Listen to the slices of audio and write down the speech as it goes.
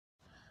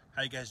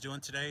How you guys doing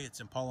today?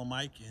 It's Impala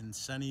Mike in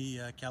sunny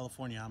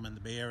California. I'm in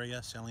the Bay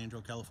Area, San Leandro,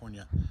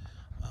 California.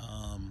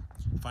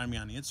 Find me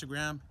on the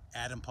Instagram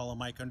at Impala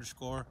Mike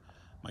 _.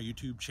 My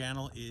YouTube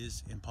channel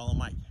is Impala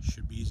Mike.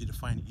 Should be easy to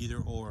find either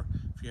or.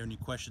 If you have any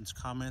questions,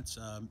 comments,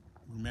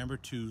 remember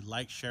to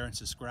like, share, and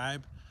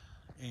subscribe.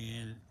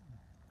 And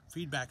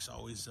feedback's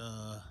always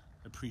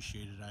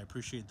appreciated. I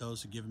appreciate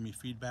those giving me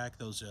feedback,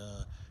 those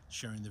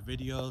sharing the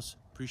videos.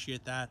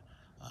 Appreciate that.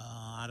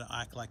 I don't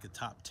act like a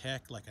top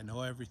tech, like I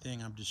know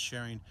everything. I'm just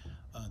sharing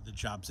the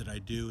jobs that I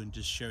do and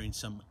just sharing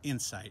some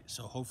insight.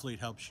 So hopefully it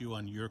helps you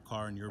on your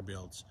car and your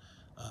builds.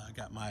 I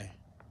got my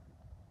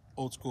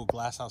old school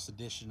Glasshouse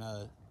Edition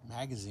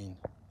magazine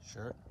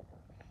shirt.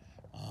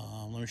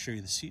 Let me show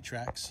you the seat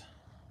tracks.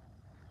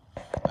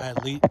 I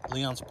had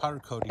Leon's powder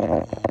coating in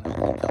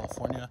Oakland,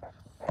 California.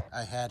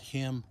 I had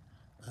him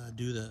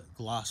do the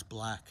gloss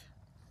black.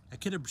 I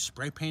could have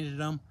spray painted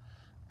them,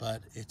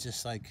 but it's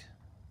just like,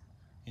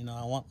 you know,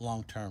 I want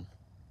long term.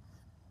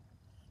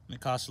 And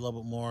it costs a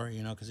little bit more,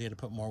 you know, because he had to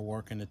put more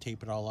work in to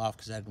tape it all off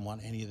because I didn't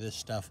want any of this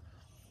stuff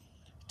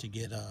to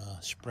get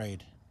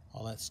sprayed.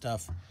 All that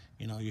stuff,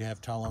 you know, you have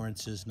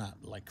tolerances, not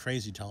like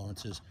crazy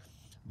tolerances,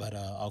 but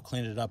I'll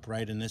clean it up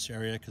right in this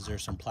area because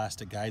there's some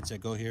plastic guides that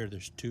go here.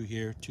 There's two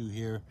here,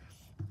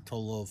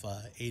 total of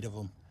 8 of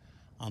them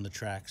on the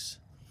tracks.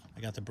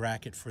 I got the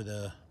bracket for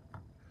the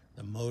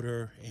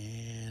motor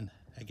and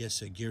I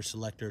guess a gear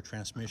selector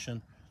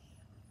transmission.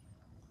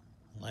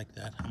 Like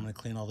that. I'm going to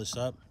clean all this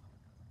up.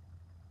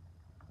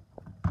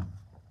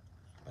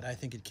 But I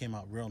think it came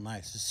out real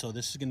nice. So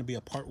this is going to be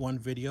a part 1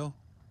 video.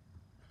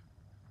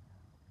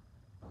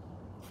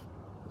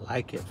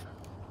 Like it.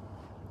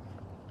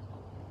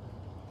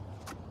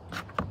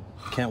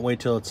 Can't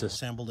wait till it's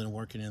assembled and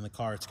working in the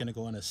car. It's going to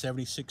go in a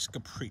 76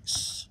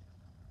 Caprice.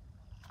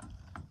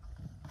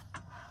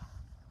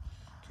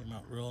 Came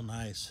out real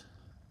nice.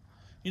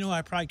 You know,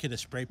 I probably could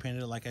have spray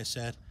painted it like I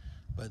said,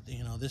 but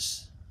you know,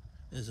 this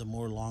is a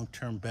more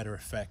long-term, better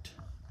effect.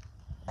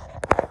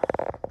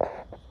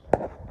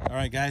 All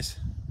right, guys.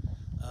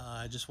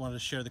 I just wanted to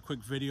share the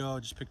quick video.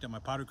 I just picked up my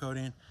powder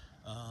coating.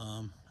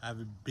 I have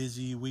a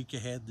busy week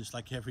ahead, just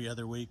like every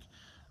other week.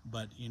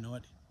 But you know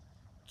what?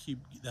 Keep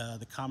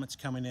the comments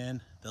coming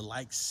in, the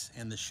likes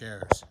and the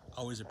shares.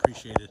 Always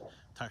appreciated.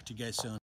 Talk to you guys soon.